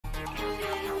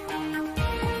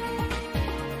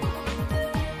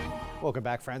Welcome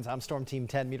back, friends. I'm Storm Team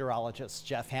 10 meteorologist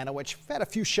Jeff Hanowich. We've had a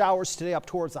few showers today up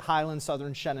towards the highlands,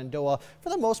 southern Shenandoah. For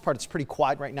the most part, it's pretty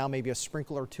quiet right now, maybe a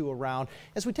sprinkle or two around.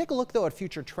 As we take a look, though, at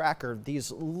Future Tracker,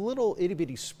 these little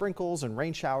itty-bitty sprinkles and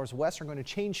rain showers west are going to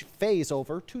change phase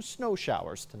over to snow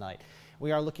showers tonight.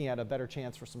 We are looking at a better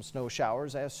chance for some snow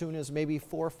showers as soon as maybe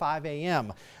 4 or 5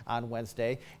 a.m. on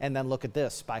Wednesday. And then look at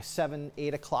this, by 7,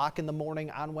 8 o'clock in the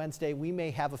morning on Wednesday, we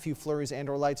may have a few flurries and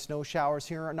or light snow showers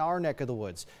here in our neck of the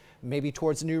woods. Maybe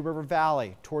towards the New River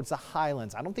Valley, towards the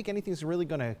highlands. I don't think anything's really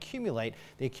going to accumulate.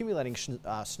 The accumulating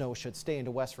snow should stay into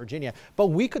West Virginia, but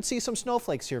we could see some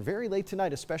snowflakes here very late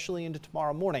tonight, especially into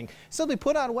tomorrow morning. Simply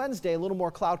put, on Wednesday, a little more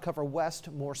cloud cover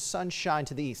west, more sunshine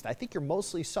to the east. I think you're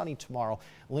mostly sunny tomorrow,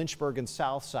 Lynchburg and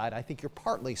south side. I think you're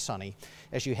partly sunny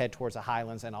as you head towards the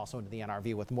highlands and also into the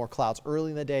NRV, with more clouds early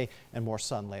in the day and more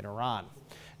sun later on.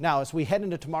 Now, as we head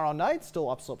into tomorrow night, still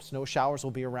upslope snow showers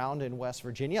will be around in West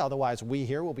Virginia. Otherwise, we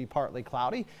here will be partly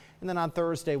cloudy. And then on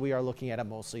Thursday, we are looking at a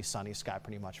mostly sunny sky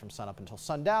pretty much from sunup until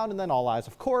sundown. And then all eyes,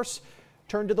 of course,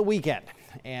 turn to the weekend.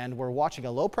 And we're watching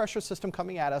a low pressure system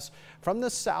coming at us from the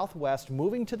southwest,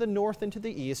 moving to the north and to the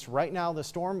east. Right now, the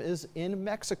storm is in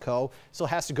Mexico, so it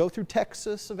has to go through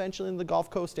Texas, eventually in the Gulf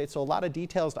Coast states. So a lot of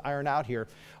details to iron out here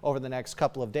over the next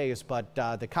couple of days. But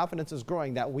the confidence is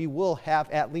growing that we will have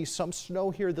at least some snow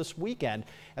here this weekend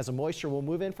as the moisture will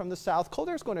move in from the south. Cold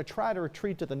air is going to try to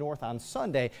retreat to the north on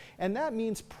Sunday, and that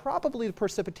means probably the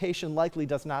precipitation likely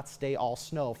does not stay all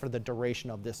snow for the duration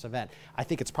of this event. I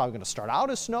think it's probably going to start out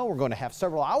as snow. We're going to have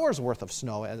several hours worth of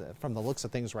snow from the looks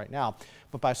of things right now,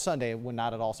 but by Sunday it would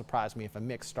not at all surprise me if a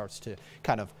mix starts to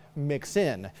kind of mix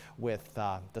in with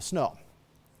the snow.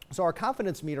 So our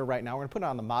confidence meter right now, we're going to put it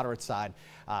on the moderate side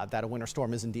that a winter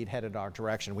storm is indeed headed our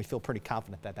direction. We feel pretty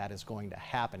confident that that is going to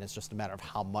happen. It's just a matter of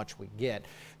how much we get.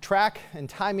 Track and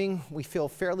timing, we feel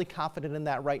fairly confident in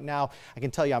that right now. I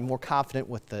can tell you I'm more confident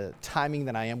with the timing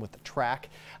than I am with the track.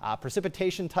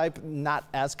 Precipitation type, not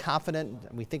as confident.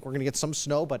 We think we're going to get some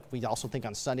snow, but we also think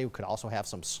on Sunday we could also have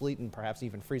some sleet and perhaps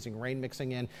even freezing rain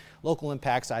mixing in. Local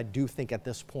impacts, I do think at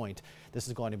this point this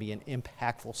is going to be an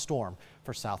impactful storm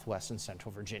for southwest and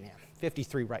central Virginia.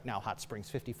 53 right now, Hot Springs,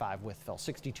 55 Wytheville,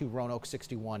 62 Roanoke,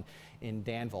 61 in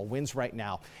Danville. Winds right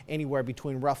now anywhere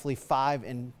between roughly 5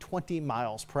 and 20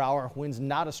 miles per hour. Winds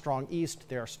not as strong east.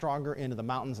 They are stronger into the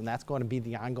mountains, and that's going to be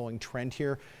the ongoing trend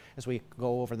here as we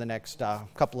go over the next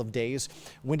couple of days.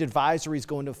 Wind advisories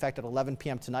go into effect at 11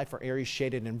 p.m. tonight for areas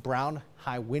shaded in brown.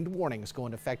 High wind warnings go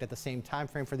into effect at the same time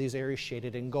frame for these areas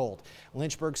shaded in gold.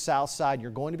 Lynchburg south side,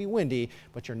 you're going to be windy,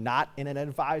 but you're not in an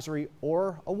advisory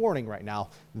or a warning right now.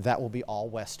 That will be all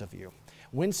west of you.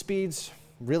 Wind speeds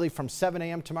really from 7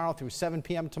 a.m. tomorrow through 7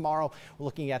 p.m. tomorrow. We're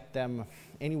looking at them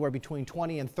anywhere between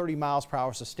 20 and 30 miles per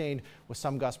hour sustained, with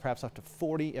some gusts perhaps up to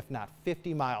 40, if not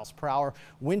 50 miles per hour.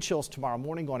 Wind chills tomorrow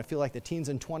morning going to feel like the teens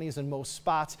and 20s in most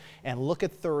spots. And look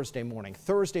at Thursday morning.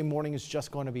 Thursday morning is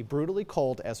just going to be brutally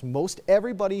cold, as most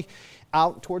everybody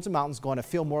out towards the mountains going to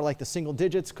feel more like the single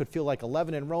digits. Could feel like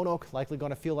 11 in Roanoke, likely going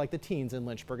to feel like the teens in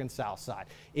Lynchburg and south side.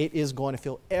 It is going to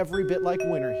feel every bit like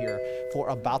winter here for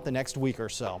about the next week or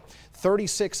so.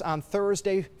 36 on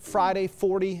Thursday, Friday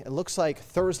 40. It looks like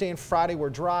Thursday and Friday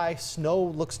were dry. Snow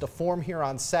looks to form here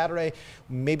on Saturday,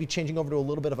 maybe changing over to a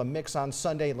little bit of a mix on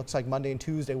Sunday. It looks like Monday and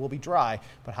Tuesday will be dry,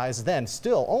 but highs then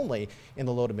still only in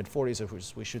the low to mid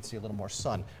 40s, we should see a little more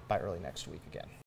sun by early next week again.